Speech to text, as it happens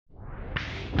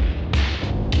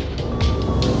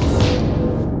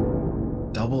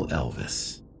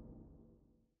Elvis.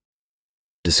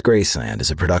 Disgraceland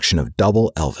is a production of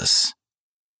Double Elvis.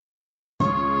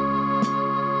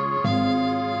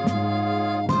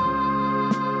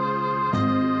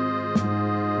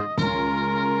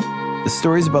 The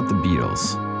stories about the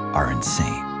Beatles are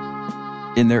insane.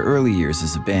 In their early years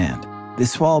as a band, they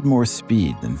swallowed more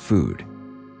speed than food.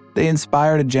 They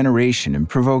inspired a generation and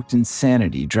provoked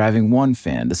insanity, driving one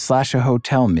fan to slash a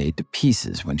hotel maid to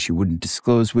pieces when she wouldn't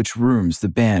disclose which rooms the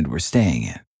band were staying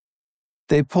in.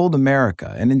 They pulled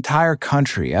America, an entire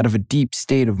country, out of a deep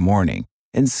state of mourning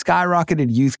and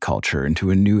skyrocketed youth culture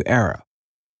into a new era.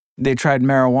 They tried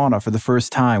marijuana for the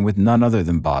first time with none other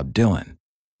than Bob Dylan.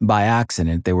 By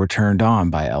accident, they were turned on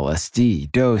by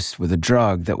LSD, dosed with a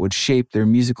drug that would shape their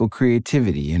musical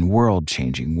creativity in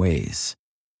world-changing ways.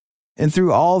 And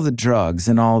through all the drugs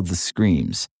and all of the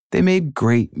screams, they made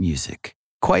great music,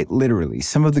 quite literally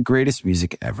some of the greatest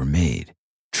music ever made.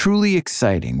 Truly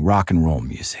exciting rock and roll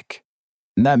music.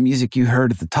 And that music you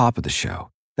heard at the top of the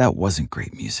show, that wasn't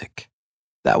great music.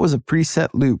 That was a preset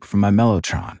loop from my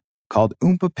Mellotron called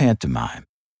Oompa Pantomime,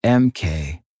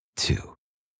 MK2.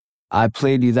 I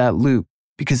played you that loop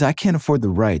because I can't afford the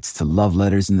rights to Love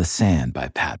Letters in the Sand by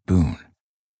Pat Boone.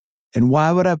 And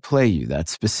why would I play you that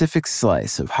specific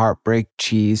slice of heartbreak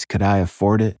cheese? Could I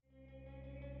afford it?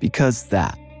 Because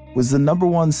that was the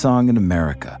 #1 song in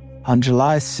America on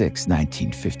July 6,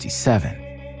 1957.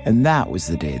 And that was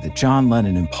the day that John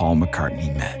Lennon and Paul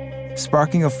McCartney met,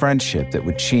 sparking a friendship that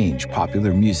would change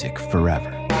popular music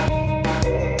forever.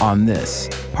 On this,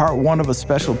 part 1 of a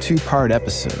special 2-part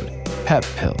episode, pep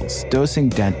pills, dosing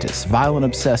dentists,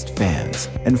 violin-obsessed fans,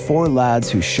 and 4 lads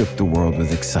who shook the world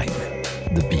with excitement,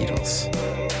 the Beatles.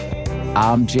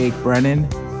 I'm Jake Brennan,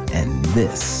 and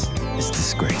this is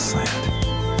Disgraceland.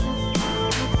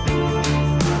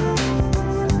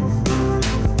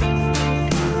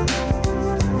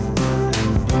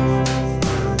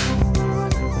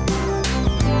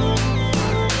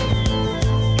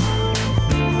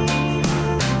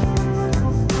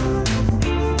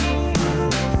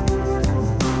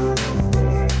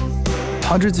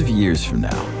 Hundreds of years from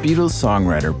now, Beatles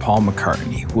songwriter Paul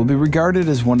McCartney will be regarded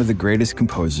as one of the greatest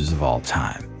composers of all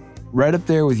time, right up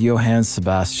there with Johann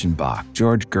Sebastian Bach,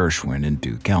 George Gershwin, and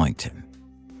Duke Ellington.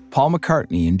 Paul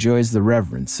McCartney enjoys the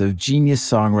reverence of genius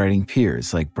songwriting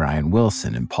peers like Brian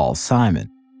Wilson and Paul Simon,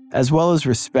 as well as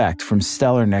respect from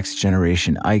stellar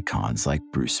next-generation icons like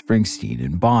Bruce Springsteen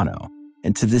and Bono.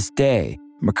 And to this day,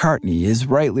 McCartney is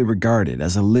rightly regarded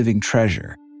as a living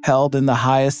treasure, held in the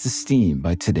highest esteem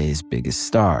by today's biggest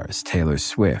stars, Taylor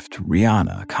Swift,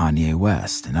 Rihanna, Kanye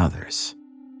West, and others.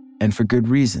 And for good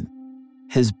reason.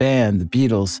 His band, the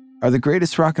Beatles, are the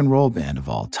greatest rock and roll band of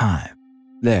all time.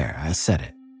 There, I said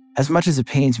it. As much as it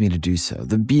pains me to do so,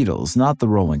 the Beatles, not the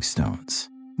Rolling Stones.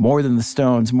 More than the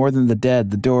Stones, more than the Dead,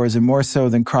 the Doors, and more so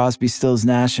than Crosby, Stills,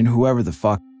 Nash, and whoever the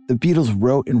fuck, the Beatles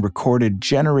wrote and recorded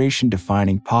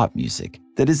generation-defining pop music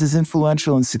that is as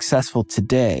influential and successful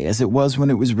today as it was when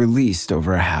it was released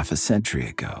over a half a century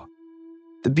ago.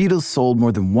 The Beatles sold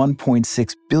more than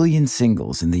 1.6 billion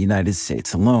singles in the United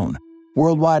States alone.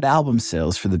 Worldwide album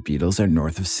sales for the Beatles are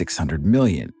north of 600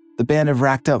 million. The band have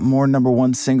racked up more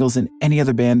 #1 singles than any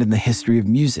other band in the history of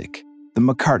music. The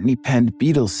McCartney-penned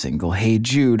Beatles single, Hey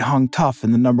Jude, hung tough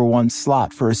in the #1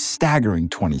 slot for a staggering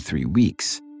 23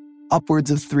 weeks.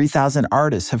 Upwards of 3,000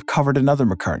 artists have covered another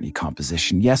McCartney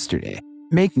composition, Yesterday,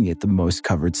 making it the most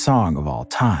covered song of all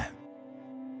time.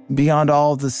 Beyond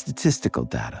all of the statistical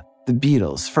data, the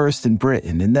Beatles, first in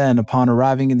Britain and then upon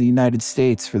arriving in the United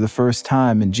States for the first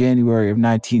time in January of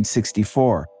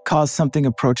 1964, caused something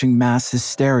approaching mass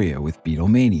hysteria with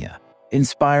Beatlemania,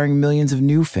 inspiring millions of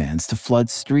new fans to flood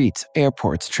streets,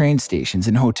 airports, train stations,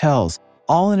 and hotels,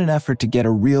 all in an effort to get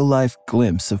a real-life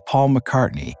glimpse of Paul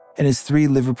McCartney and his 3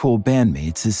 Liverpool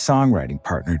bandmates, his songwriting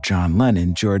partner John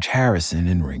Lennon, George Harrison,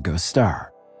 and Ringo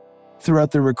Starr.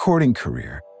 Throughout their recording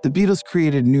career, the Beatles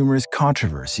created numerous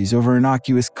controversies over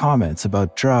innocuous comments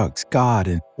about drugs, God,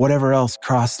 and whatever else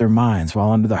crossed their minds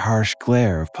while under the harsh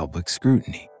glare of public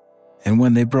scrutiny. And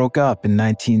when they broke up in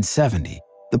 1970,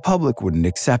 the public wouldn't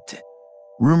accept it.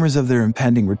 Rumors of their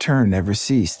impending return never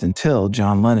ceased until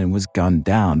John Lennon was gunned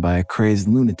down by a crazed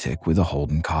lunatic with a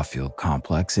Holden Caulfield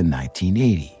complex in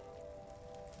 1980.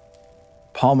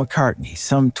 Paul McCartney,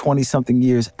 some 20-something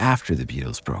years after the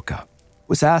Beatles broke up,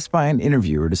 was asked by an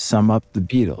interviewer to sum up the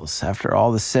Beatles after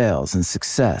all the sales and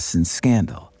success and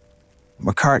scandal.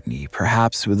 McCartney,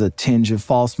 perhaps with a tinge of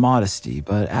false modesty,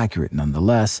 but accurate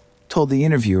nonetheless, told the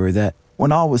interviewer that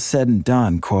when all was said and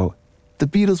done, quote, the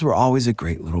Beatles were always a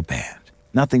great little band.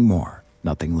 Nothing more,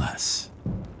 nothing less.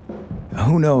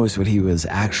 Who knows what he was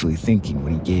actually thinking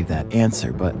when he gave that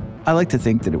answer, but I like to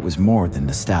think that it was more than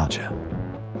nostalgia.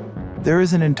 There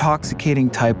is an intoxicating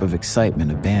type of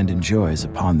excitement a band enjoys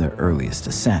upon their earliest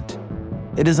ascent.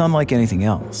 It is unlike anything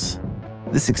else.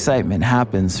 This excitement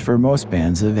happens for most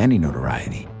bands of any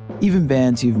notoriety, even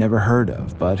bands you've never heard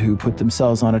of but who put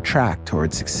themselves on a track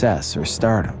toward success or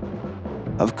stardom.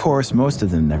 Of course, most of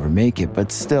them never make it,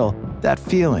 but still, that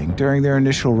feeling during their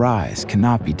initial rise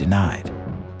cannot be denied.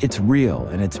 It's real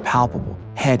and it's palpable,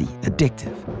 heady,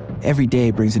 addictive. Every day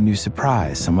brings a new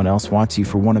surprise. Someone else wants you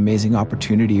for one amazing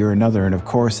opportunity or another, and of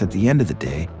course, at the end of the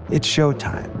day, it's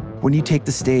showtime. When you take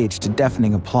the stage to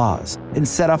deafening applause and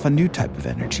set off a new type of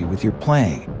energy with your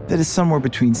playing that is somewhere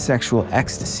between sexual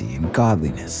ecstasy and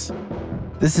godliness.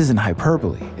 This isn't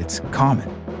hyperbole, it's common.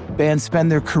 Bands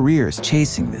spend their careers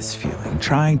chasing this feeling,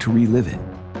 trying to relive it.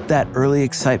 That early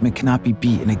excitement cannot be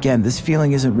beat, and again, this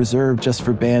feeling isn't reserved just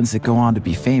for bands that go on to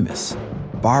be famous.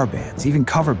 Bar bands, even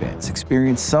cover bands,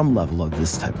 experience some level of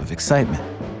this type of excitement.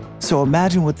 So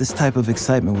imagine what this type of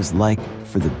excitement was like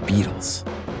for the Beatles.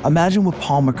 Imagine what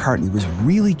Paul McCartney was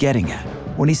really getting at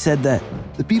when he said that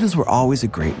the Beatles were always a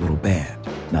great little band,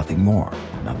 nothing more,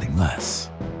 nothing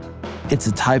less. It's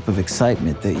a type of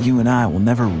excitement that you and I will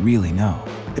never really know.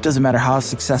 It doesn't matter how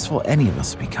successful any of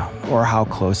us become, or how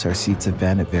close our seats have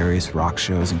been at various rock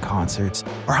shows and concerts,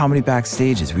 or how many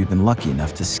backstages we've been lucky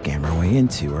enough to scam our way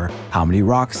into, or how many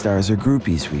rock stars or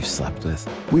groupies we've slept with.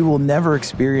 We will never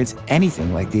experience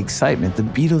anything like the excitement the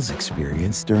Beatles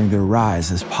experienced during their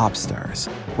rise as pop stars,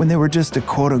 when they were just a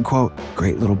quote-unquote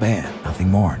great little band, nothing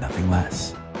more, nothing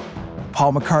less.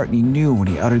 Paul McCartney knew when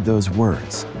he uttered those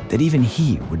words that even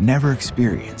he would never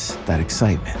experience that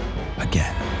excitement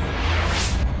again.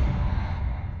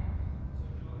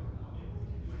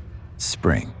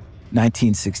 Spring,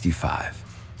 1965.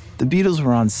 The Beatles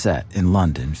were on set in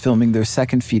London filming their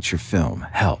second feature film,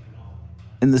 Help.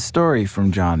 And the story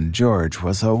from John and George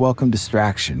was a welcome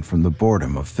distraction from the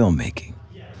boredom of filmmaking.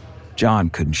 John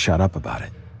couldn't shut up about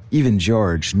it. Even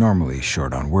George, normally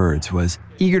short on words, was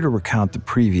eager to recount the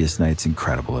previous night's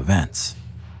incredible events.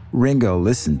 Ringo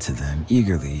listened to them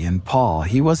eagerly, and Paul,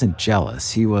 he wasn't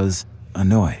jealous, he was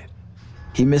annoyed.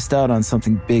 He missed out on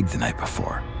something big the night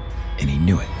before, and he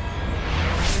knew it.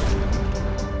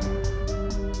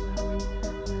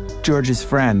 George's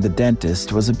friend, the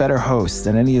dentist, was a better host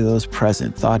than any of those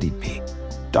present thought he'd be.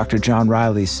 Dr. John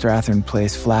Riley's Strathern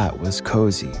Place flat was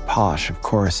cozy, posh, of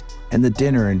course, and the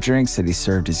dinner and drinks that he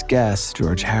served his guests,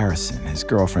 George Harrison, his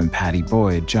girlfriend Pattie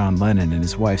Boyd, John Lennon, and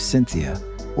his wife Cynthia,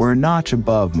 were a notch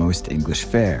above most English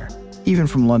fare, even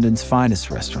from London's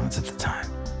finest restaurants at the time.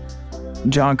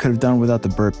 John could have done without the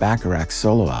Burt Bacharach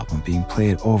solo album being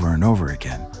played over and over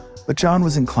again, but John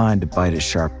was inclined to bite his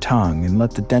sharp tongue and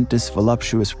let the dentist's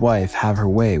voluptuous wife have her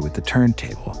way with the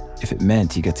turntable, if it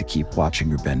meant he got to keep watching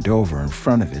her bend over in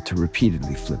front of it to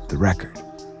repeatedly flip the record.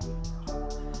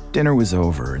 Dinner was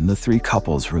over and the three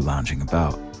couples were lounging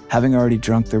about, having already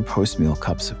drunk their post-meal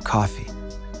cups of coffee,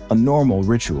 a normal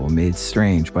ritual made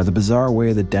strange by the bizarre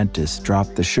way the dentist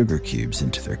dropped the sugar cubes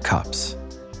into their cups.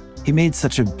 He made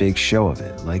such a big show of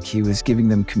it, like he was giving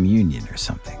them communion or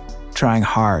something, trying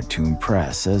hard to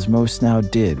impress, as most now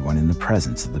did when in the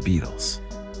presence of the Beatles.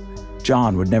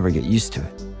 John would never get used to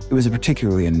it. It was a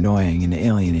particularly annoying and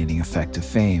alienating effect of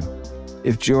fame.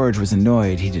 If George was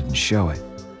annoyed, he didn't show it.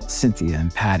 Cynthia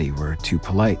and Pattie were too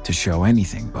polite to show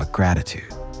anything but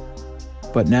gratitude.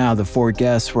 But now the four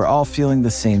guests were all feeling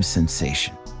the same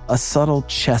sensation, a subtle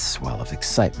chest swell of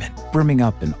excitement brimming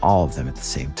up in all of them at the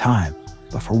same time.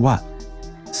 But for what?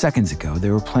 Seconds ago, they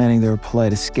were planning their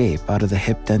polite escape out of the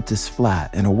hip dentist's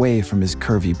flat and away from his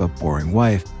curvy but boring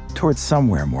wife towards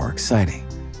somewhere more exciting.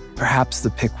 Perhaps the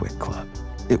Pickwick Club.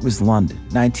 It was London,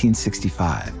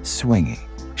 1965, swinging.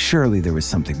 Surely there was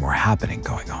something more happening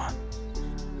going on.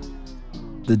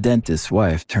 The dentist's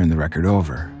wife turned the record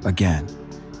over, again.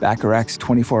 Bacharach's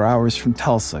 24 Hours from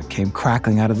Tulsa came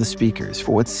crackling out of the speakers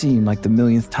for what seemed like the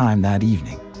millionth time that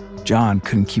evening. John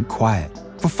couldn't keep quiet.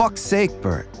 For fuck's sake,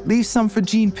 Bert, leave some for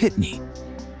Gene Pitney.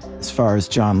 As far as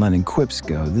John Lennon quips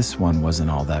go, this one wasn't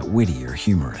all that witty or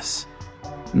humorous.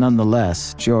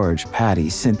 Nonetheless, George, Pattie,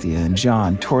 Cynthia, and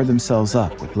John tore themselves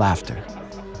up with laughter.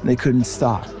 They couldn't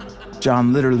stop.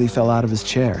 John literally fell out of his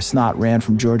chair. Snot ran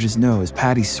from George's nose.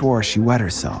 Pattie swore she wet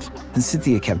herself. And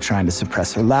Cynthia kept trying to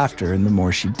suppress her laughter, and the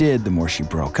more she did, the more she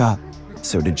broke up.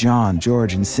 So did John,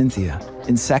 George, and Cynthia.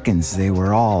 In seconds, they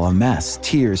were all a mess,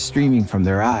 tears streaming from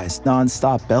their eyes,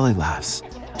 non-stop belly laughs.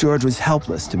 George was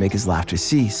helpless to make his laughter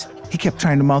cease. He kept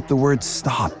trying to mouth the word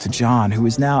stop to John, who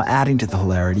was now adding to the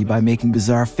hilarity by making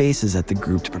bizarre faces at the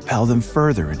group to propel them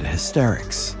further into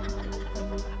hysterics.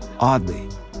 Oddly,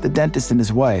 the dentist and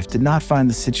his wife did not find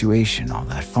the situation all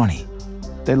that funny.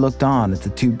 They looked on at the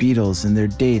two Beatles and their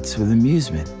dates with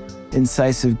amusement,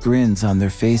 incisive grins on their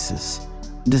faces.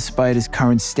 Despite his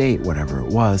current state, whatever it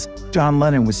was, John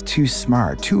Lennon was too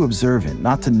smart, too observant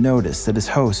not to notice that his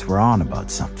hosts were on about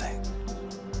something.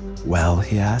 "Well,"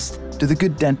 he asked, "do the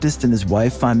good dentist and his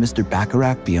wife find Mr.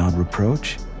 Bacharach beyond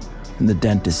reproach?" And the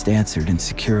dentist answered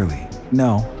insecurely,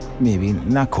 "No, maybe,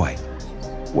 not quite."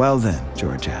 "Well then,"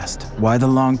 George asked, "why the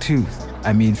long tooth?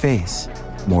 I mean face."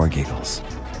 More giggles.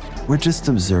 "We're just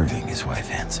observing," his wife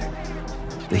answered.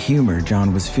 The humor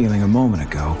John was feeling a moment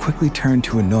ago quickly turned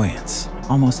to annoyance,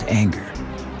 almost anger.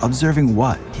 "Observing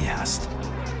what?" he asked.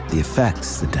 "The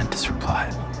effects," the dentist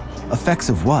replied. "Effects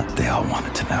of what?" they all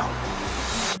wanted to know.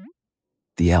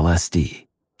 "The LSD,"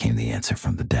 came the answer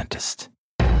from the dentist.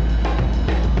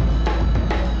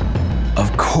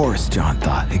 Of course, John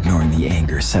thought, ignoring the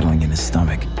anger settling in his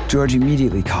stomach. George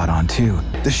immediately caught on too.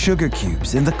 "The sugar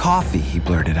cubes and the coffee," he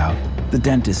blurted out. The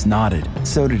dentist nodded,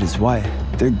 so did his wife.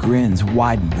 Their grins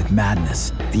widened with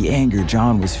madness. The anger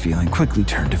John was feeling quickly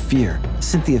turned to fear.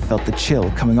 Cynthia felt the chill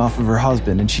coming off of her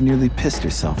husband and she nearly pissed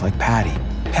herself like Patty.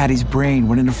 Patty's brain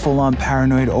went into full-on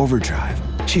paranoid overdrive.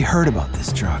 She heard about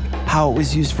this drug, how it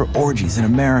was used for orgies in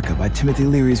America by Timothy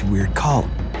Leary's weird cult.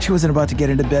 She wasn't about to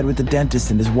get into bed with the dentist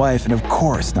and his wife, and of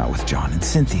course not with John and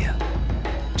Cynthia.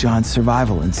 John's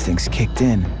survival instincts kicked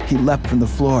in. He leapt from the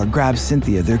floor, grabbed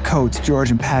Cynthia, their coats. George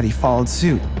and Patty followed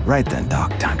suit. "Right then,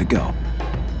 Doc, time to go."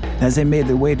 As they made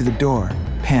their way to the door,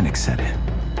 panic set in.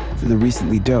 For the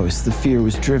recently dosed, the fear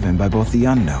was driven by both the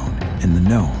unknown and the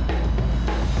known.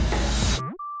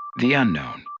 The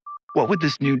unknown. What would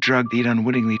this new drug they'd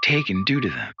unwittingly taken do to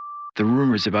them? The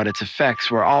rumors about its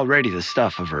effects were already the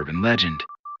stuff of urban legend.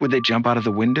 Would they jump out of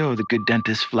the window of the good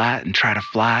dentist's flat and try to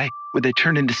fly? Would they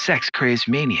turn into sex-crazed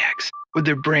maniacs? Would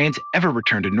their brains ever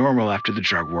return to normal after the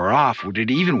drug wore off? Would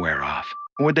it even wear off?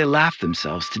 Or would they laugh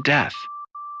themselves to death?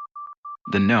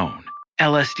 The known.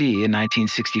 LSD in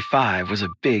 1965 was a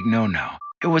big no-no.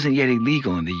 It wasn't yet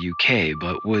illegal in the UK,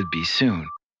 but would be soon.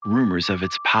 Rumors of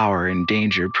its power and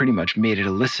danger pretty much made it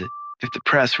illicit. If the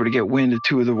press were to get wind of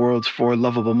two of the world's 4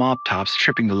 lovable mop-tops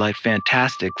tripping the light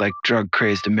fantastic like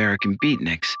drug-crazed American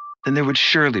beatniks, then there would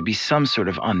surely be some sort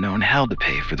of unknown hell to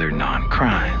pay for their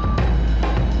non-crime.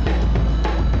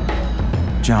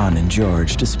 John and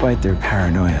George, despite their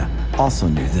paranoia, also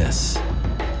knew this.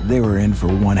 They were in for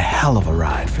one hell of a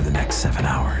ride for the next 7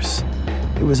 hours.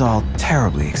 It was all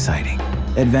terribly exciting.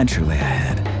 Adventure lay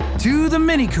ahead. To the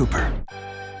Mini Cooper!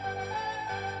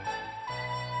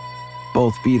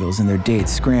 Both Beatles and their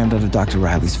dates scrammed out of Dr.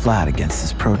 Riley's flat against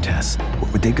his protests. Where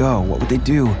would they go? What would they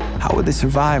do? How would they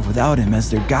survive without him as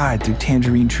their guide through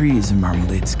tangerine trees and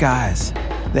marmalade skies?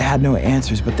 They had no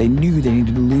answers, but they knew they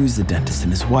needed to lose the dentist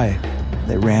and his wife.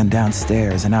 They ran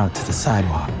downstairs and out to the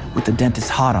sidewalk, with the dentist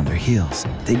hot on their heels.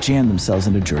 They jammed themselves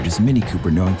into George's Mini Cooper,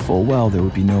 knowing full well there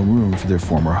would be no room for their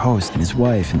former host and his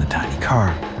wife in the tiny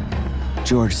car.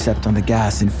 George stepped on the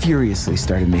gas and furiously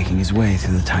started making his way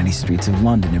through the tiny streets of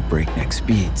London at breakneck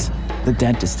speeds. The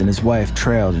dentist and his wife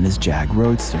trailed in his Jag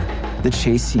Roadster. The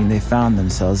chase scene they found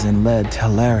themselves in led to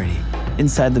hilarity.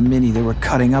 Inside the Mini, they were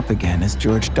cutting up again as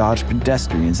George dodged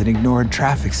pedestrians and ignored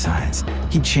traffic signs.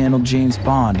 He channeled James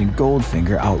Bond and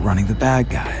Goldfinger outrunning the bad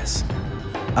guys.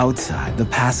 Outside, the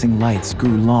passing lights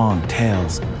grew long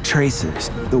tails, tracers.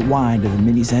 The whine of the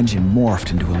Mini's engine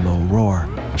morphed into a low roar.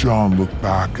 John looked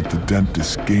back at the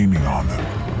dentist gaining on them.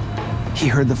 He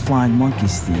heard the Flying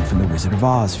Monkeys theme from The Wizard of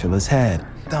Oz fill his head.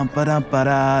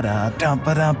 Dum-ba-dum-ba-da-da,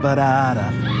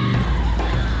 dum-ba-dum-ba-da-da.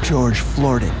 George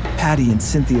floored it. Patty and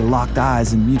Cynthia locked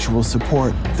eyes in mutual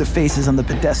support. The faces on the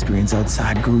pedestrians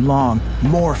outside grew long,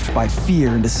 morphed by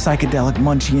fear into psychedelic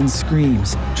Munchian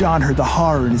screams. John heard the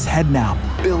horror in his head now.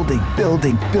 Building,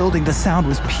 building, building. The sound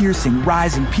was piercing,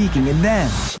 rising, peaking, and then...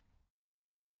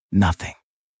 nothing.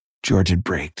 George had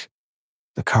braked.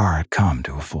 The car had come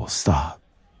to a full stop.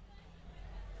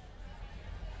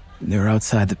 They were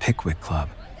outside the Pickwick Club.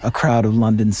 A crowd of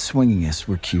London's swingingists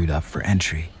were queued up for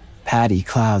entry. Paddy,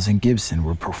 Clowes, and Gibson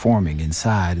were performing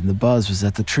inside, and the buzz was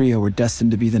that the trio were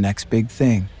destined to be the next big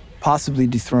thing, possibly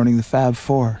dethroning the Fab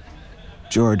Four.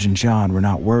 George and John were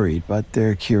not worried, but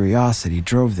their curiosity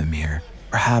drove them here,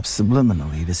 perhaps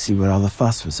subliminally, to see what all the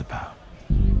fuss was about.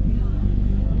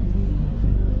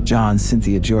 John,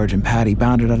 Cynthia, George, and Patty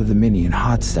bounded out of the Mini and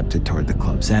hot-stepped toward the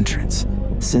club's entrance.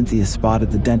 Cynthia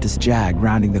spotted the dentist Jag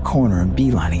rounding the corner and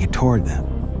beelining it toward them.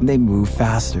 They moved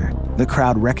faster. The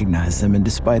crowd recognized them and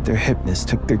despite their hipness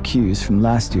took their cues from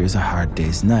last year's A Hard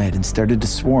Day's Night and started to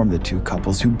swarm the two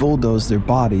couples who bulldozed their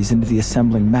bodies into the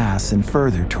assembling mass and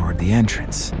further toward the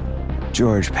entrance.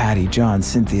 George, Patty, John,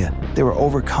 Cynthia, they were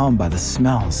overcome by the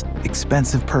smells.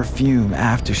 Expensive perfume,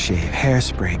 aftershave,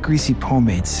 hairspray, greasy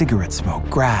pomade, cigarette smoke,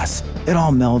 grass. It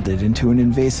all melded into an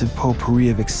invasive potpourri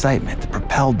of excitement that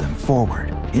propelled them forward,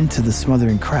 into the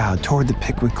smothering crowd toward the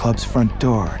Pickwick Club's front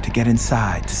door to get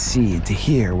inside, to see and to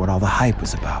hear what all the hype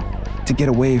was about. To get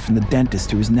away from the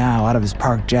dentist who was now out of his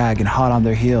parked Jag and hot on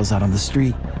their heels out on the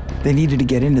street. They needed to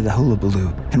get into the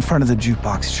hullabaloo, in front of the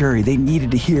jukebox jury. They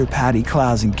needed to hear Patty,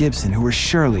 Clowes, and Gibson, who were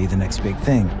surely the next big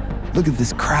thing. Look at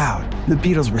this crowd. The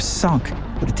Beatles were sunk,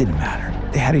 but it didn't matter.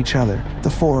 They had each other, the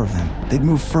four of them. They'd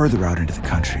move further out into the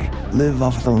country, live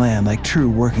off of the land like true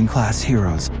working-class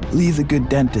heroes, leave the good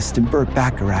dentist and Burt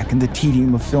Bacharach and the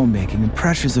tedium of filmmaking and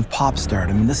pressures of pop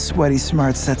stardom and the sweaty,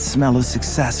 smart-set smell of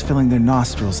success filling their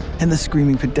nostrils and the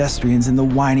screaming pedestrians and the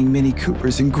whining Mini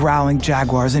Coopers and growling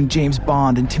Jaguars and James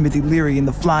Bond and Timothy Leary and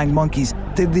the flying monkeys.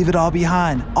 They'd leave it all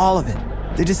behind, all of it.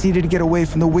 They just needed to get away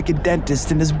from the wicked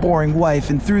dentist and his boring wife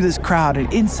and through this crowd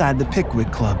and inside the Pickwick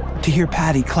Club to hear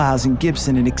Patty, Clowes, and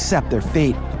Gibson and accept their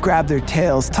fate, grab their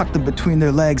tails, tuck them between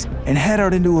their legs, and head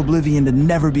out into oblivion to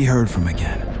never be heard from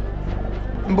again.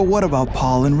 But what about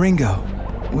Paul and Ringo?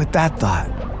 With that thought,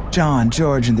 John,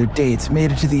 George, and their dates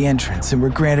made it to the entrance and were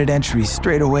granted entry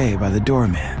straight away by the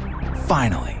doorman.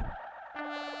 Finally.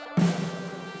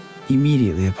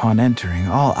 Immediately upon entering,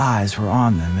 all eyes were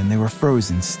on them and they were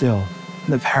frozen still.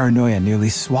 The paranoia nearly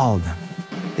swallowed them.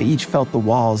 They each felt the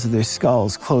walls of their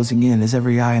skulls closing in as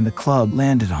every eye in the club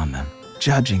landed on them,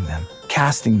 judging them,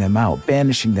 casting them out,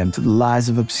 banishing them to the lies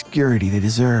of obscurity they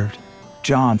deserved.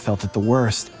 John felt it the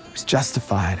worst. He was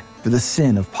justified for the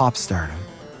sin of pop stardom.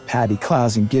 Patty,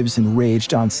 Clowes, and Gibson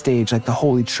raged on stage like the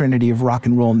holy trinity of rock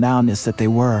and roll nowness that they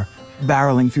were,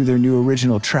 barreling through their new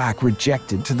original track,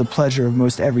 rejected to the pleasure of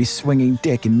most every swinging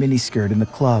dick and miniskirt in the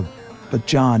club. But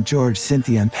John, George,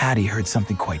 Cynthia, and Patty heard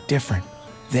something quite different.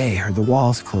 They heard the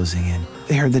walls closing in.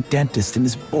 They heard the dentist and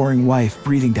his boring wife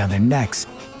breathing down their necks.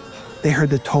 They heard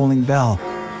the tolling bell.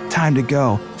 Time to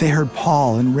go. They heard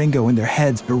Paul and Ringo in their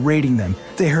heads berating them.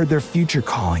 They heard their future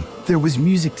calling. There was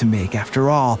music to make after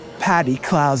all. Patty,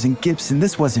 Clowes, and Gibson,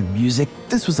 this wasn't music.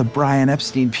 This was a Brian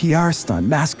Epstein PR stunt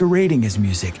masquerading as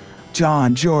music.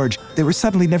 John, George, they were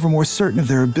suddenly never more certain of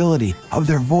their ability, of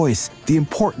their voice, the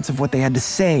importance of what they had to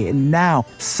say, and now,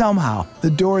 somehow, the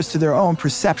doors to their own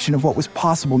perception of what was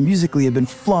possible musically had been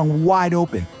flung wide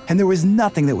open, and there was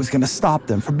nothing that was going to stop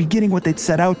them from beginning what they'd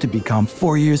set out to become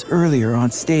 4 years earlier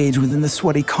on stage within the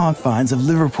sweaty confines of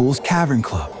Liverpool's Cavern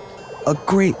Club. A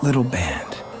great little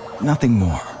band. Nothing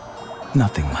more,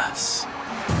 nothing less.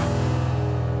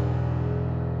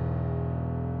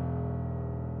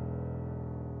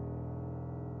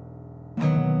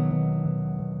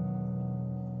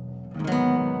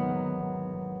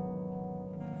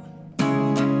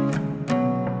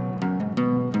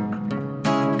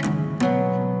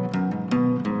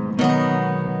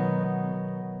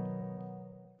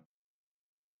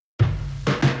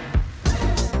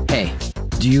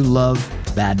 Do you love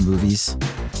bad movies?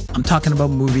 I'm talking about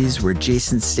movies where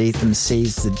Jason Statham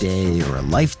saves the day, or a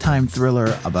Lifetime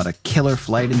thriller about a killer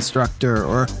flight instructor,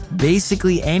 or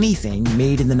basically anything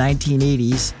made in the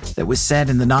 1980s that was set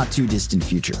in the not-too-distant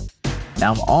future.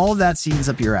 Now, if all of that seems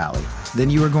up your alley, then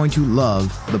you are going to love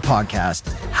the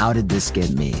podcast, How Did This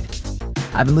Get Made?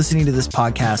 I've been listening to this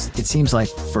podcast, it seems like,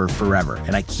 for forever,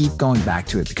 and I keep going back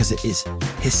to it because it is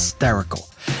hysterical.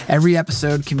 Every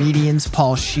episode, comedians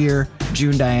Paul Scheer,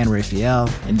 June Diane Raphael,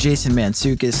 and Jason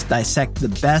Mantzoukas dissect the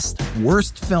best,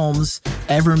 worst films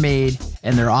ever made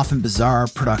and their often bizarre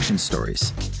production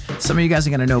stories. Some of you guys are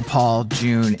going to know Paul,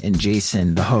 June, and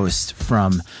Jason, the host,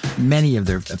 from many of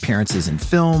their appearances in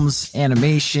films,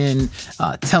 animation,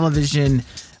 television,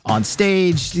 on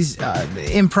stage, these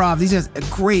improv, these guys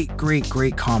are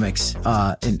great comics,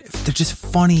 and they're just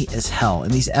funny as hell,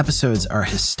 and these episodes are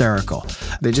hysterical.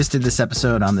 They just did this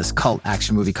episode on this cult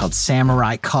action movie called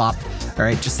Samurai Cop. All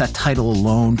right, just that title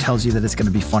alone tells you that it's going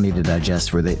to be funny to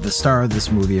digest, where the star of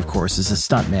this movie, of course, is a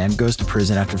stuntman, goes to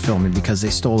prison after filming because they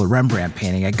stole a Rembrandt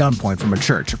painting at gunpoint from a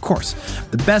church, of course.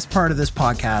 The best part of this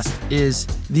podcast is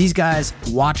these guys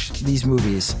watch these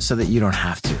movies so that you don't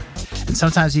have to. And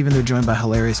sometimes even they're joined by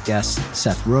hilarious guests,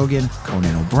 Seth Rogen,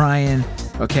 Conan O'Brien.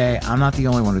 Okay, I'm not the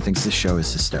only one who thinks this show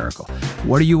is hysterical.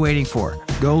 What are you waiting for?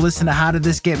 Go listen to How Did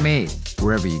This Get Made,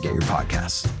 wherever you get your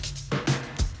podcasts.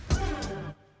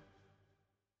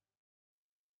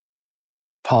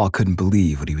 Paul couldn't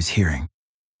believe what he was hearing.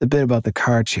 The bit about the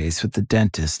car chase with the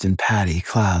dentist and Patty,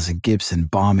 Clowes, and Gibson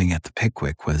bombing at the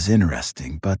Pickwick was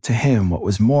interesting, but to him what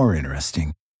was more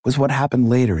interesting was what happened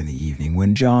later in the evening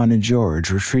when John and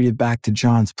George retreated back to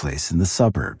John's place in the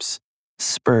suburbs.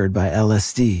 Spurred by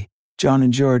LSD, John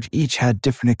and George each had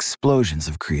different explosions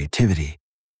of creativity.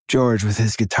 George with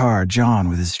his guitar, John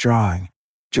with his drawing.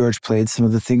 George played some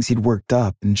of the things he'd worked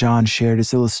up, and John shared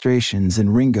his illustrations,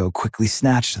 and Ringo quickly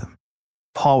snatched them.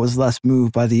 Paul was less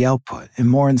moved by the output and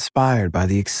more inspired by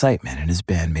the excitement in his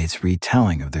bandmates'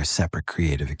 retelling of their separate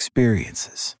creative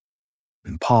experiences.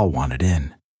 And Paul wanted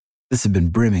in. This had been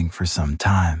brimming for some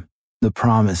time, the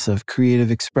promise of creative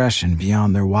expression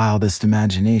beyond their wildest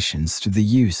imaginations through the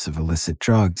use of illicit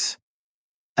drugs.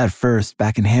 At first,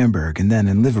 back in Hamburg and then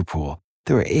in Liverpool,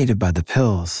 they were aided by the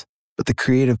pills, but the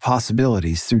creative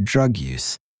possibilities through drug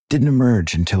use didn't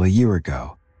emerge until a year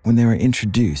ago when they were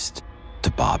introduced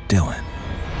to Bob Dylan.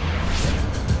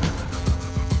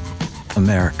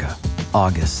 America,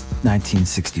 August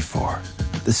 1964.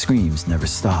 The screams never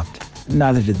stopped.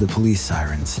 Neither did the police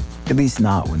sirens, at least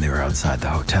not when they were outside the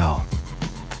hotel.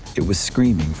 It was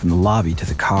screaming from the lobby to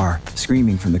the car,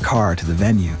 screaming from the car to the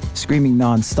venue, screaming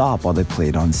non-stop while they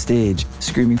played on stage,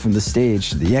 screaming from the stage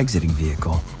to the exiting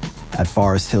vehicle. At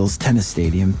Forest Hills Tennis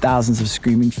Stadium, thousands of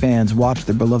screaming fans watched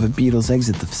their beloved Beatles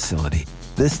exit the facility,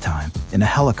 this time in a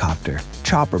helicopter,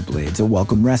 chopper blades a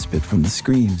welcome respite from the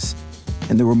screams.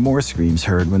 And there were more screams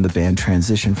heard when the band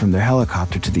transitioned from their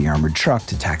helicopter to the armored truck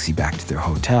to taxi back to their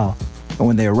hotel. And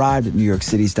when they arrived at New York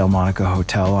City's Delmonico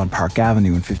Hotel on Park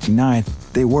Avenue and 59th,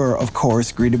 they were, of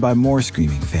course, greeted by more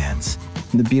screaming fans.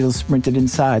 And the Beatles sprinted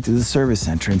inside through the service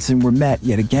entrance and were met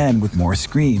yet again with more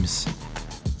screams.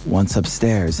 Once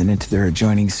upstairs and into their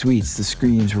adjoining suites, the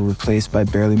screams were replaced by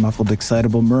barely muffled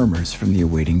excitable murmurs from the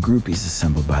awaiting groupies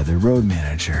assembled by their road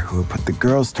manager, who had put the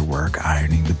girls to work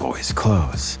ironing the boys'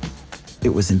 clothes. It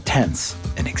was intense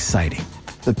and exciting.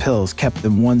 The pills kept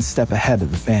them one step ahead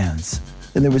of the fans,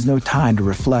 and there was no time to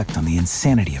reflect on the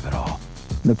insanity of it all.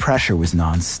 The pressure was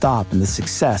non-stop and the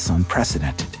success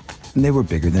unprecedented. And they were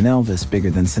bigger than Elvis, bigger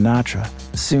than Sinatra.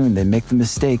 Soon they'd make the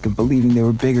mistake of believing they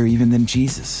were bigger even than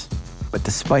Jesus. But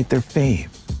despite their fame,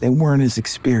 they weren't as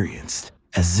experienced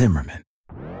as Zimmerman.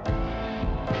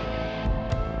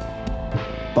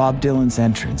 Bob Dylan's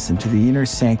entrance into the inner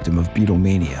sanctum of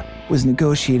Beatlemania was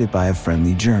negotiated by a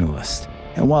friendly journalist,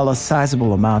 and while a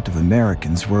sizable amount of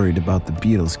Americans worried about the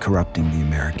Beatles corrupting the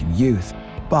American youth,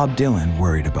 Bob Dylan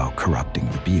worried about corrupting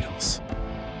the Beatles.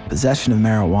 Possession of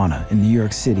marijuana in New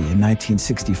York City in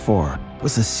 1964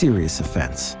 was a serious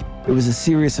offense. It was a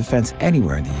serious offense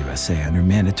anywhere in the USA under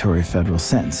mandatory federal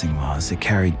sentencing laws that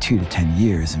carried 2 to 10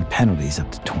 years and penalties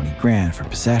up to 20 grand for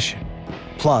possession.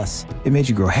 Plus, it made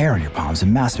you grow hair on your palms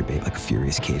and masturbate like a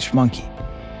furious caged monkey.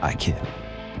 I kid.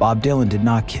 Bob Dylan did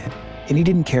not kid, and he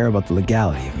didn't care about the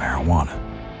legality of marijuana.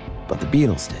 But the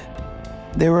Beatles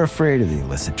did. They were afraid of the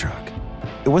illicit drug.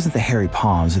 It wasn't the hairy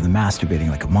palms or the masturbating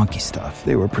like a monkey stuff.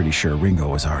 They were pretty sure Ringo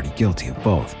was already guilty of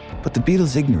both. But the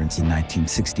Beatles' ignorance in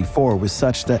 1964 was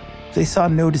such that they saw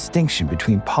no distinction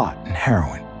between pot and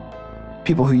heroin.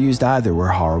 People who used either were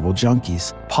horrible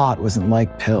junkies. Pot wasn't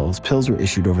like pills. Pills were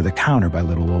issued over the counter by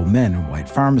little old men in white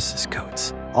pharmacist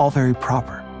coats. All very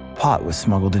proper. Pot was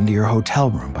smuggled into your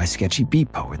hotel room by sketchy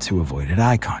beat poets who avoided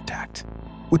eye contact,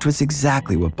 which was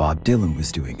exactly what Bob Dylan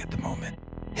was doing at the moment.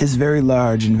 His very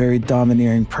large and very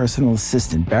domineering personal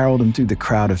assistant barreled him through the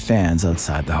crowd of fans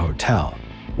outside the hotel.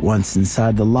 Once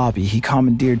inside the lobby, he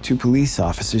commandeered 2 police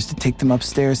officers to take them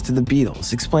upstairs to the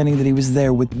Beatles, explaining that he was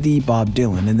there with the Bob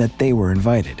Dylan and that they were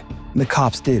invited. And the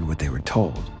cops did what they were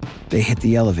told. They hit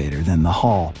the elevator, then the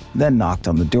hall, then knocked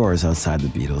on the doors outside the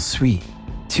Beatles' suite.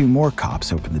 2 more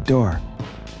cops opened the door.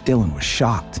 Dylan was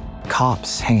shocked.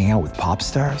 Cops hanging out with pop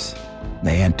stars?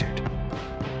 They entered.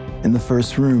 In the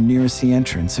first room nearest the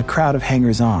entrance, a crowd of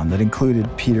hangers-on that included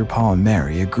Peter, Paul, and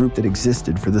Mary, a group that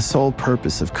existed for the sole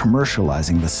purpose of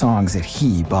commercializing the songs that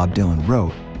he, Bob Dylan,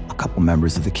 wrote. A couple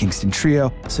members of the Kingston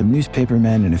Trio, some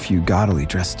newspapermen, and a few gaudily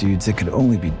dressed dudes that could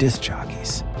only be disc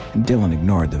jockeys. And Dylan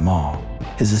ignored them all.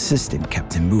 His assistant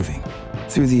kept him moving.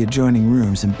 Through the adjoining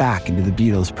rooms and back into the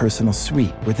Beatles' personal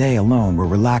suite, where they alone were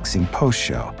relaxing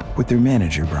post-show with their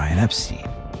manager, Brian Epstein.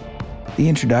 The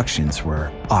introductions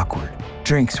were awkward.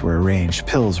 Drinks were arranged,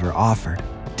 pills were offered.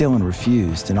 Dylan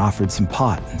refused and offered some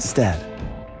pot instead.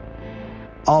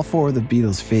 All 4 of the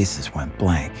Beatles' faces went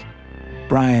blank.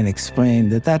 Brian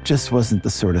explained that just wasn't the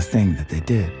sort of thing that they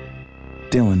did.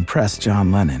 Dylan pressed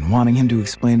John Lennon, wanting him to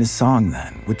explain his song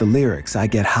then, with the lyrics, "I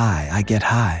get high, I get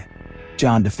high."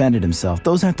 John defended himself.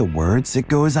 "Those aren't the words. It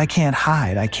goes, I can't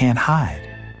hide, I can't hide."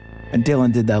 And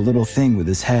Dylan did that little thing with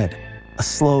his head, a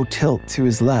slow tilt to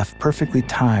his left, perfectly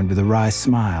timed with a wry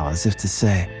smile, as if to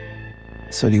say,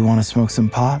 "So do you want to smoke some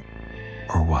pot?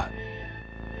 Or what?"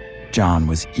 John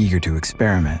was eager to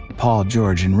experiment, Paul,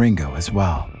 George, and Ringo as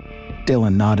well.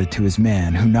 Dylan nodded to his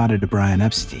man, who nodded to Brian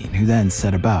Epstein, who then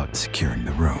set about securing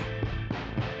the room.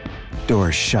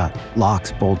 Doors shut,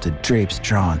 locks bolted, drapes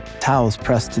drawn, towels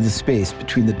pressed to the space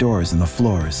between the doors and the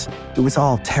floors. It was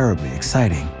all terribly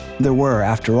exciting. There were,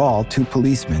 after all, 2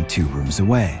 policemen 2 rooms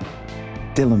away.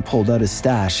 Dylan pulled out his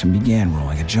stash and began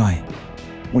rolling a joint.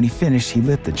 When he finished, he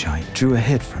lit the joint, drew a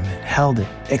hit from it, held it,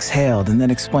 exhaled, and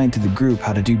then explained to the group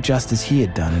how to do just as he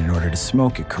had done in order to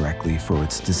smoke it correctly for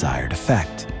its desired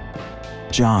effect.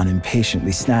 John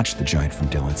impatiently snatched the joint from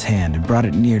Dylan's hand and brought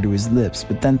it near to his lips,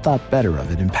 but then thought better of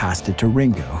it and passed it to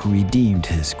Ringo, who he deemed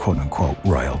his quote-unquote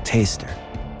royal taster.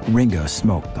 Ringo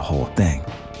smoked the whole thing.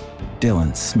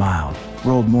 Dylan smiled,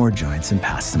 rolled more joints, and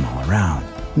passed them all around.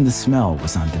 And the smell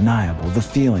was undeniable, the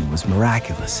feeling was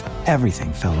miraculous.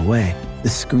 Everything fell away. The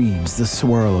screams, the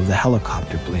swirl of the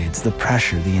helicopter blades, the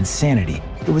pressure, the insanity.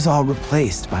 It was all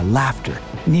replaced by laughter,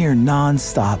 near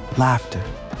non-stop laughter.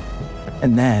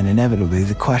 And then, inevitably,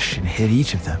 the question hit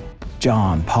each of them.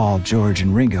 John, Paul, George,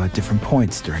 and Ringo at different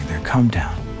points during their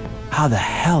come-down. How the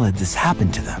hell had this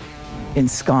happened to them?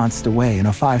 Ensconced away in a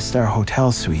 5-star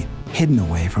hotel suite, hidden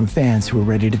away from fans who were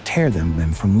ready to tear them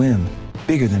limb from limb.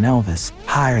 Bigger than Elvis,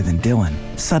 higher than Dylan,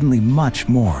 suddenly much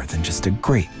more than just a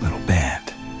great little band.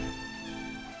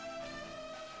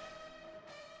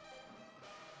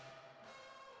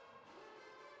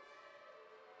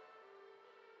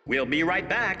 We'll be right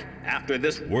back after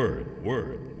this word.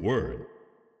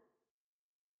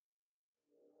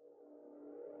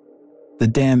 The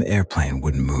damn airplane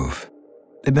wouldn't move.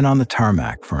 They'd been on the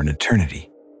tarmac for an eternity.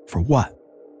 For what?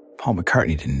 Paul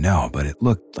McCartney didn't know, but it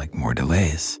looked like more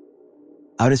delays.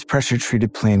 Out his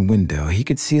pressure-treated plane window, he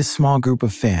could see a small group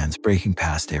of fans breaking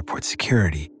past airport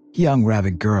security, young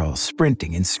rabid girls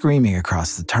sprinting and screaming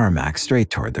across the tarmac straight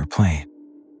toward their plane.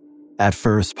 At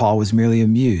first, Paul was merely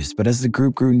amused, but as the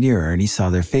group grew nearer and he saw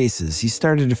their faces, he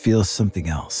started to feel something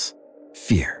else.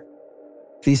 Fear.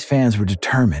 These fans were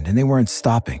determined and they weren't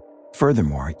stopping.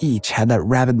 Furthermore, each had that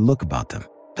rabid look about them.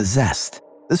 Possessed.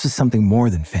 This was something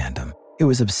more than fandom. It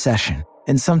was obsession,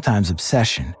 and sometimes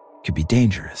obsession could be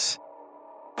dangerous.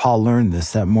 Paul learned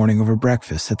this that morning over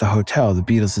breakfast at the hotel the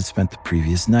Beatles had spent the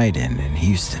previous night in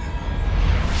Houston.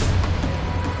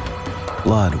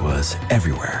 Blood was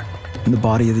everywhere, and the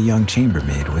body of the young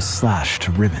chambermaid was slashed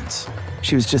to ribbons.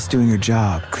 She was just doing her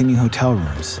job, cleaning hotel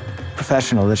rooms.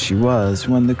 Professional that she was,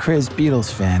 when the crazed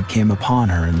Beatles fan came upon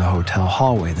her in the hotel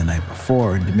hallway the night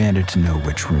before and demanded to know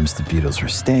which rooms the Beatles were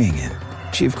staying in,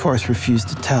 she of course refused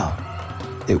to tell.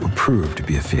 It would prove to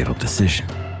be a fatal decision.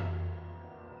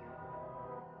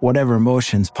 Whatever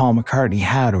emotions Paul McCartney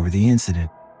had over the incident,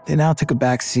 they now took a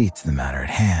back seat to the matter at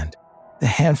hand. The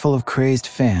handful of crazed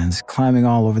fans climbing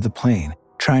all over the plane,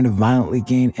 trying to violently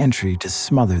gain entry to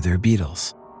smother their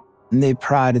Beatles. And they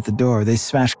pried at the door, they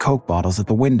smashed Coke bottles at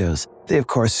the windows. They of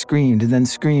course screamed and then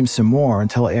screamed some more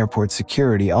until airport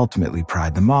security ultimately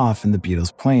pried them off and the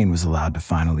Beatles plane was allowed to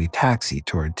finally taxi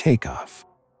toward takeoff.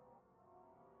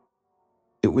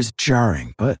 It was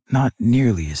jarring, but not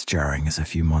nearly as jarring as a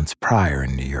few months prior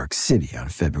in New York City on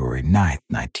February 9,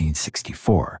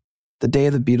 1964, the day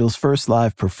of the Beatles' first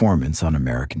live performance on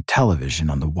American television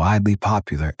on the widely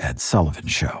popular Ed Sullivan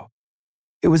Show.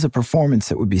 It was a performance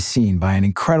that would be seen by an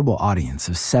incredible audience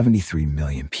of 73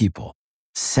 million people.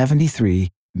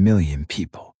 73 million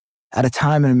people. At a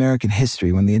time in American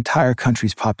history when the entire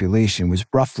country's population was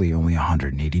roughly only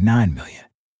 189 million.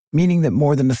 Meaning that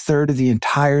more than a third of the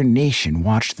entire nation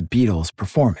watched the Beatles'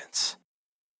 performance.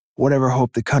 Whatever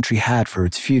hope the country had for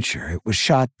its future, it was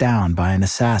shot down by an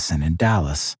assassin in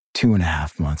Dallas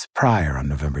 2.5 months prior on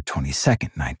November 22,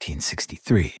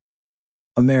 1963.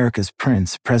 America's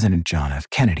Prince, President John F.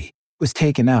 Kennedy, was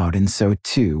taken out, and so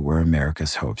too were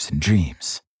America's hopes and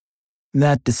dreams.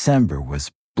 That December was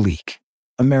bleak.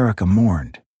 America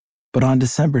mourned. But on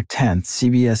December 10th,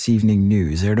 CBS Evening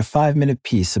News aired a 5-minute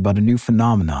piece about a new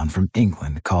phenomenon from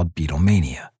England called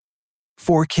Beatlemania.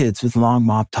 4 kids with long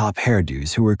mop-top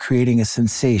hairdos who were creating a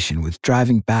sensation with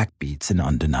driving backbeats and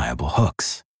undeniable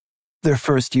hooks. Their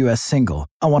first U.S. single,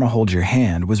 I Wanna Hold Your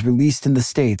Hand, was released in the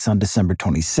States on December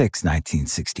 26,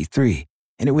 1963,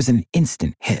 and it was an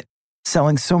instant hit,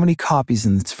 selling so many copies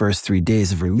in its first 3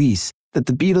 days of release that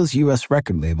the Beatles' U.S.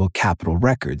 record label Capitol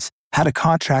Records had a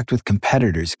contract with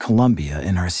competitors Columbia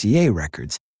and RCA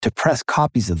Records to press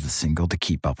copies of the single to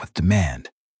keep up with demand.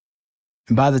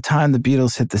 And by the time the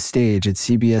Beatles hit the stage at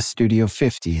CBS Studio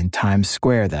 50 in Times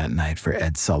Square that night for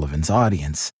Ed Sullivan's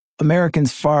audience,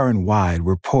 Americans far and wide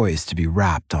were poised to be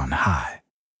wrapped on high.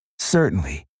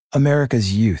 Certainly,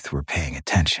 America's youth were paying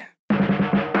attention.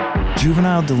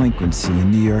 Juvenile delinquency in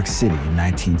New York City in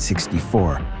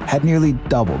 1964 had nearly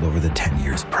doubled over the 10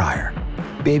 years prior.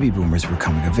 Baby boomers were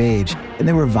coming of age, and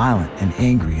they were violent and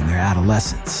angry in their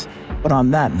adolescence. But on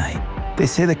that night, They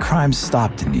say that crime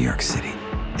stopped in New York City,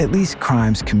 at least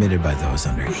crimes committed by those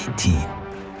under 18.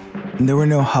 And there were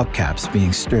no hubcaps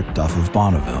being stripped off of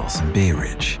Bonnevilles and Bay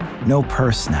Ridge, no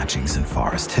purse snatchings in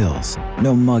Forest Hills,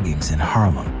 no muggings in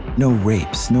Harlem, no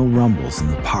rapes, no rumbles in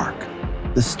the park.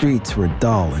 The streets were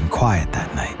dull and quiet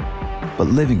that night, but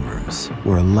living rooms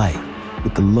were alight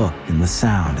with the look and the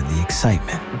sound and the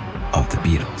excitement of the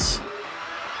Beatles.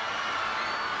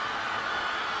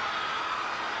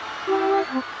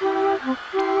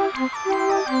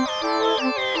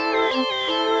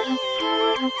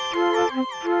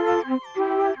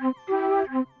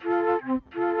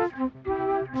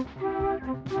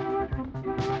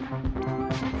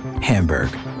 Hamburg,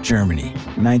 Germany,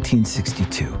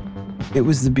 1962. It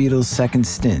was the Beatles' second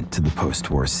stint to the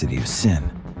post-war city of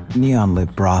sin.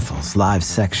 Neon-lit brothels, live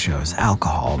sex shows,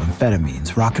 alcohol,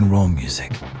 amphetamines, rock and roll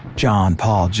music. John,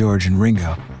 Paul, George, and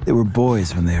Ringo, they were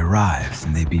boys when they arrived,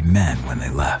 and they'd be men when they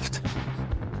left.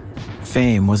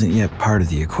 Fame wasn't yet part of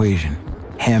the equation.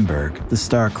 Hamburg, the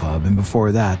Star Club, and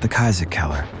before that, the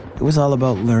Kaiserkeller. It was all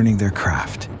about learning their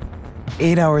craft.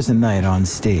 8 hours a night on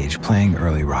stage playing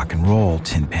early rock and roll,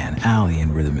 Tin Pan Alley,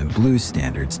 and rhythm and blues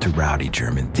standards to rowdy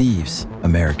German thieves,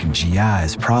 American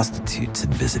GIs, prostitutes,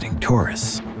 and visiting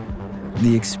tourists.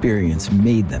 The experience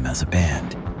made them as a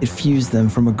band. It fused them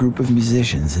from a group of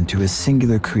musicians into a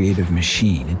singular creative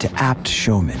machine, into apt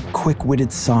showmen,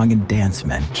 quick-witted song and dance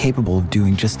men capable of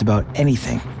doing just about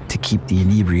anything to keep the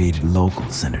inebriated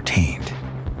locals entertained.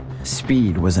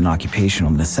 Speed was an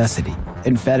occupational necessity.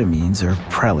 Amphetamines, or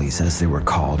prellies as they were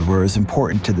called, were as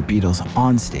important to the Beatles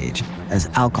on stage as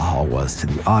alcohol was to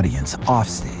the audience off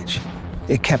stage.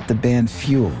 It kept the band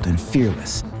fueled and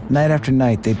fearless. Night after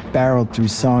night, they barreled through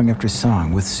song after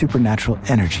song with supernatural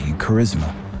energy and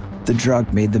charisma. The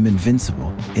drug made them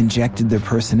invincible, injected their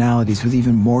personalities with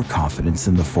even more confidence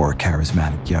than the four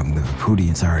charismatic young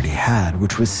Liverpudlians already had,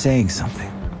 which was saying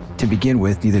something. To begin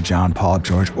with, neither John, Paul,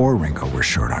 George, or Ringo were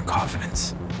short on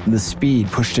confidence. The speed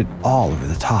pushed it all over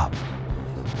the top.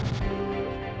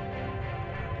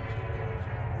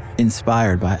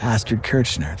 Inspired by Astrid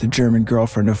Kirchner, the German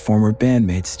girlfriend of former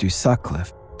bandmate Stu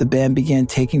Sutcliffe, the band began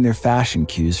taking their fashion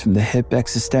cues from the hip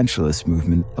existentialist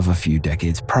movement of a few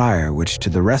decades prior, which to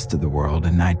the rest of the world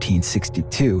in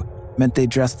 1962 meant they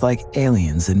dressed like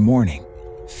aliens in mourning.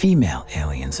 Female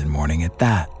aliens in mourning at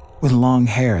that, with long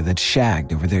hair that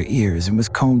shagged over their ears and was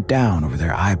combed down over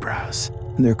their eyebrows.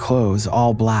 And their clothes,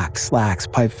 all black, slacks,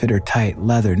 pipe-fitter tight,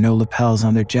 leather, no lapels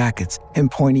on their jackets,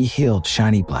 and pointy-heeled,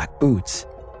 shiny black boots.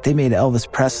 They made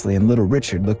Elvis Presley and Little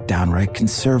Richard look downright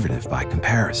conservative by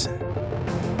comparison.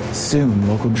 Soon,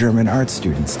 local German art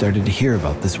students started to hear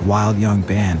about this wild young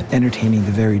band entertaining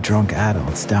the very drunk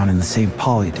adults down in the St.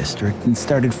 Pauli district and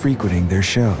started frequenting their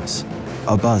shows.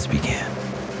 A buzz began.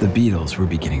 The Beatles were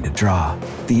beginning to draw.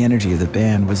 The energy of the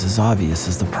band was as obvious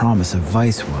as the promise of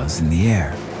Vice was in the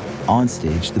air. On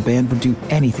stage, the band would do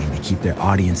anything to keep their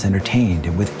audience entertained,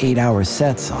 and with 8-hour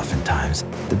sets oftentimes,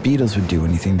 the Beatles would do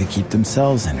anything to keep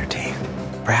themselves entertained.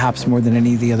 Perhaps more than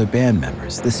any of the other band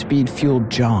members, the speed fueled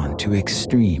John to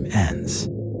extreme ends.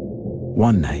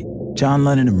 One night, John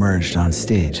Lennon emerged on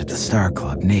stage at the Star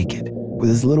Club naked, with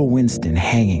his little Winston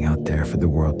hanging out there for the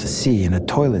world to see and a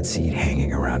toilet seat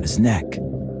hanging around his neck.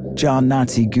 John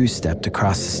Nazi goose-stepped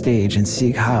across the stage and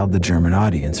Sieg-heiled the German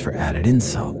audience for added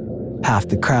insult. Half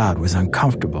the crowd was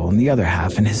uncomfortable and the other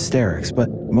half in hysterics, but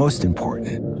most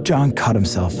important, John cut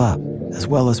himself up, as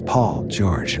well as Paul,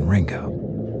 George, and Ringo.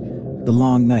 The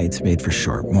long nights made for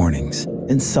short mornings,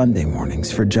 and Sunday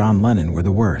mornings for John Lennon were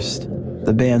the worst.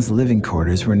 The band's living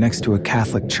quarters were next to a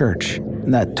Catholic church,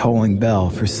 and that tolling bell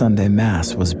for Sunday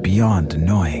Mass was beyond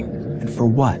annoying. And for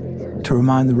what? To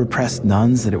remind the repressed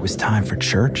nuns that it was time for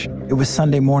church? It was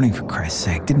Sunday morning, for Christ's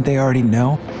sake. Didn't they already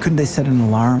know? Couldn't they set an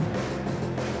alarm?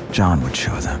 John would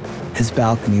show them. His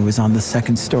balcony was on the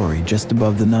second story, just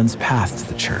above the nuns' path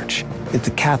to the church. If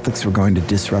the Catholics were going to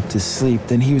disrupt his sleep,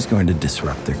 then he was going to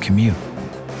disrupt their commute.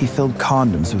 He filled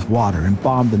condoms with water and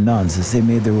bombed the nuns as they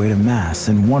made their way to Mass,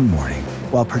 and one morning,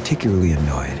 while particularly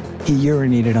annoyed, he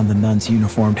urinated on the nuns'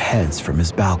 uniformed heads from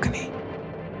his balcony.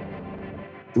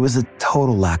 It was a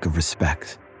total lack of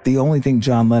respect. The only thing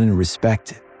John Lennon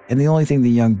respected, and the only thing the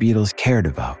young Beatles cared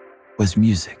about, was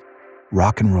music,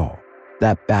 rock and roll.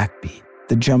 That backbeat,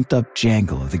 the jumped-up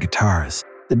jangle of the guitars,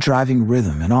 the driving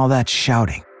rhythm and all that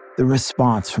shouting, the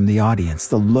response from the audience,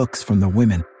 the looks from the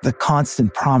women, the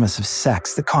constant promise of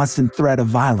sex, the constant threat of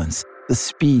violence, the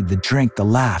speed, the drink, the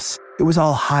laughs. It was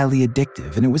all highly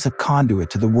addictive, and it was a conduit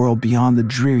to the world beyond the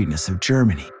dreariness of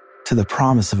Germany, to the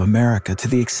promise of America, to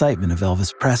the excitement of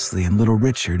Elvis Presley and Little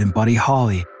Richard and Buddy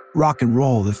Holly, Rock and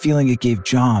roll, the feeling it gave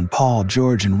John, Paul,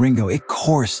 George, and Ringo, it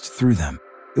coursed through them.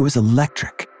 It was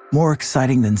electric, more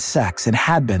exciting than sex, and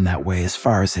had been that way as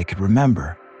far as they could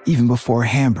remember, even before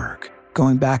Hamburg,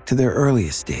 going back to their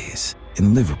earliest days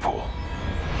in Liverpool.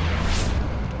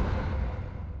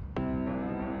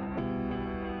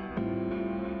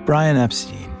 Brian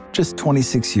Epstein, just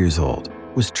 26 years old,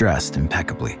 was dressed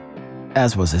impeccably,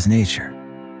 as was his nature.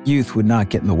 Youth would not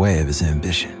get in the way of his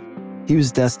ambition. He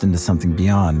was destined to something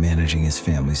beyond managing his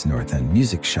family's North End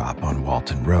music shop on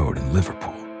Walton Road in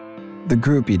Liverpool. The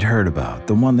group he'd heard about,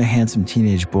 the one the handsome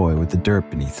teenage boy with the dirt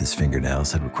beneath his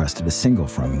fingernails had requested a single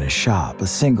from in his shop, a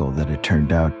single that it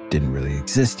turned out didn't really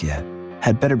exist yet,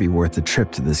 had better be worth the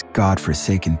trip to this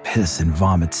godforsaken piss and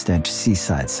vomit-stench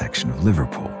seaside section of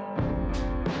Liverpool.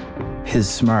 His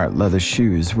smart leather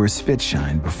shoes were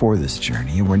spit-shined before this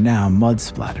journey and were now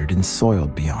mud-splattered and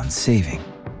soiled beyond saving.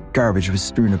 Garbage was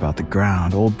strewn about the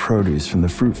ground, old produce from the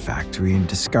fruit factory and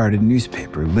discarded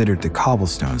newspaper littered the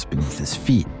cobblestones beneath his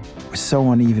feet. It was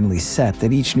so unevenly set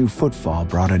that each new footfall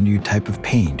brought a new type of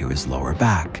pain to his lower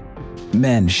back.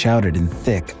 Men shouted in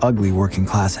thick, ugly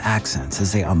working-class accents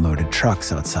as they unloaded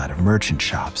trucks outside of merchant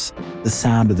shops. The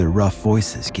sound of their rough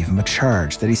voices gave him a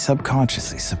charge that he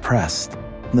subconsciously suppressed.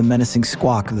 The menacing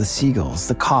squawk of the seagulls,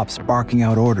 the cops barking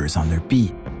out orders on their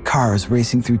beat, cars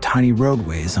racing through tiny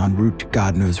roadways en route to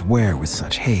God knows where with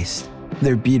such haste.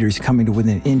 Their beaters coming to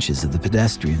within inches of the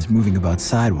pedestrians moving about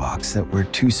sidewalks that were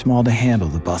too small to handle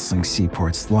the bustling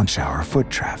seaport's lunch hour foot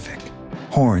traffic.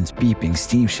 Horns beeping,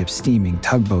 steamships steaming,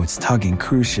 tugboats tugging,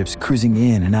 cruise ships cruising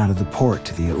in and out of the port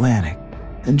to the Atlantic.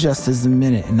 And just as the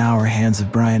minute and hour hands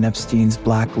of Brian Epstein's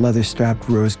black leather-strapped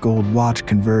rose gold watch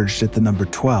converged at the number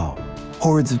 12,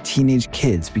 hordes of teenage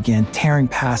kids began tearing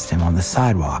past him on the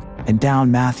sidewalk and down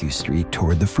Matthew Street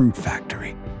toward the fruit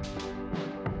factory.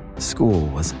 School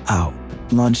was out.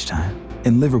 Lunchtime.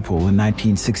 In Liverpool in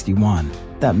 1961,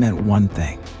 that meant one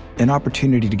thing: an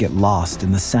opportunity to get lost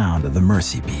in the sound of the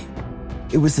Mercy Beat.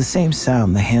 It was the same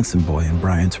sound the handsome boy in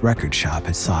Brian's record shop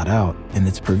had sought out, and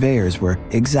its purveyors were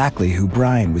exactly who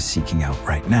Brian was seeking out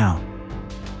right now.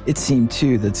 It seemed,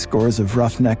 too, that scores of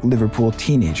roughneck Liverpool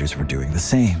teenagers were doing the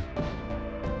same.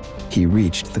 He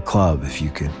reached the club, if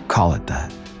you could call it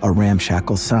that. A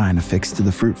ramshackle sign affixed to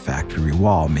the fruit factory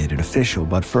wall made it official,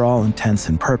 but for all intents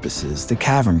and purposes, the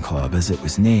Cavern Club, as it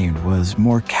was named, was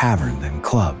more cavern than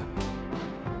club.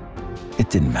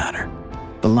 It didn't matter.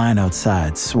 The line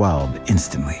outside swelled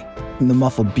instantly, and the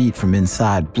muffled beat from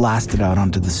inside blasted out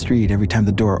onto the street every time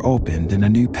the door opened and a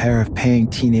new pair of paying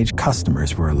teenage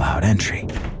customers were allowed entry.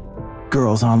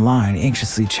 Girls online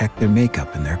anxiously checked their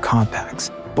makeup and their compacts.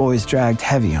 Boys dragged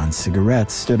heavy on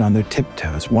cigarettes, stood on their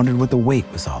tiptoes, wondered what the wait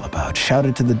was all about,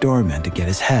 shouted to the doorman to get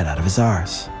his head out of his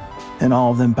arse. And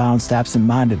all of them bounced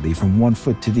absent-mindedly from one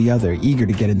foot to the other, eager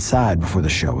to get inside before the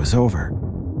show was over.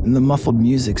 And the muffled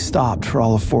music stopped for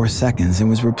all of 4 seconds and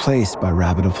was replaced by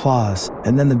rabid applause,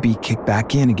 and then the beat kicked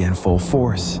back in again full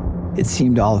force. It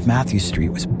seemed all of Matthew Street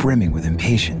was brimming with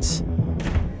impatience.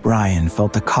 Brian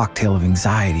felt a cocktail of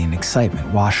anxiety and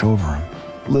excitement wash over him.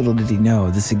 Little did he know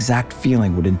this exact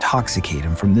feeling would intoxicate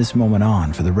him from this moment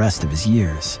on for the rest of his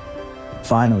years.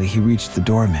 Finally, he reached the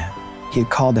doorman. He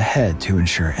had called ahead to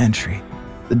ensure entry.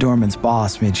 The doorman's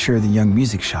boss made sure the young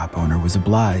music shop owner was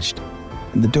obliged,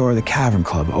 and the door of the Cavern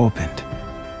Club opened.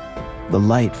 The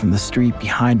light from the street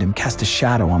behind him cast a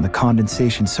shadow on the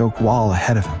condensation-soaked wall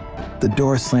ahead of him. The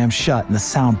door slammed shut and the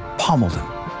sound pummeled him.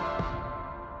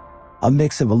 A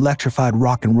mix of electrified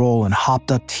rock and roll and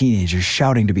hopped-up teenagers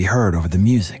shouting to be heard over the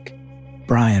music.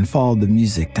 Brian followed the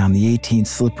music down the 18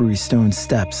 slippery stone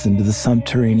steps into the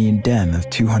subterranean den of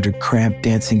 200 cramped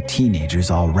dancing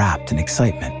teenagers all wrapped in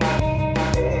excitement.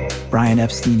 Brian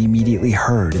Epstein immediately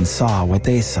heard and saw what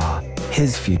they saw,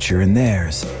 his future and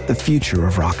theirs, the future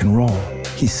of rock and roll.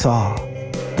 He saw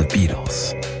the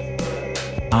Beatles.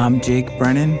 I'm Jake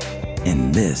Brennan,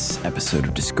 and this episode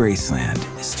of Disgraceland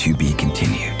is to be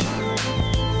continued.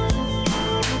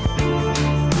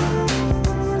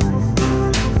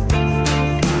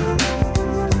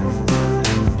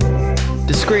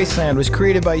 Disgraceland was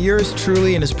created by yours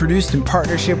truly and is produced in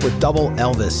partnership with Double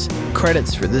Elvis.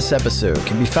 Credits for this episode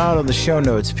can be found on the show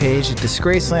notes page at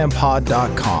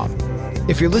disgracelandpod.com.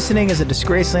 If you're listening as a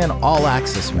Disgraceland All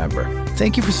Access member,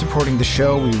 thank you for supporting the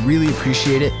show. We really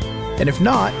appreciate it. And if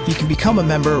not, you can become a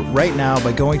member right now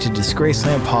by going to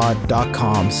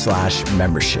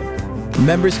disgracelandpod.com/membership.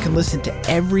 Members can listen to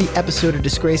every episode of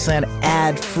Disgraceland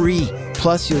ad-free.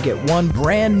 Plus, you'll get one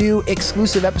brand new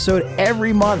exclusive episode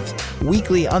every month,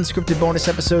 weekly unscripted bonus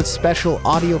episodes, special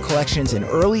audio collections, and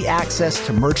early access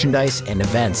to merchandise and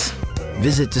events.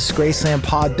 Visit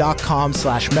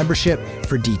disgracelandpod.com/membership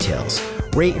for details.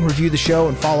 Rate and review the show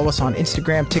and follow us on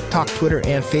Instagram, TikTok, Twitter,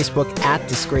 and Facebook at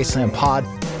DisgracelandPod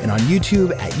and on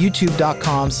YouTube at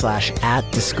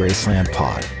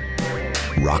youtube.com/@DisgracelandPod.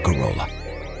 Rockarola.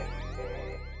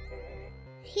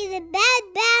 He's a bad,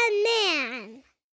 bad man.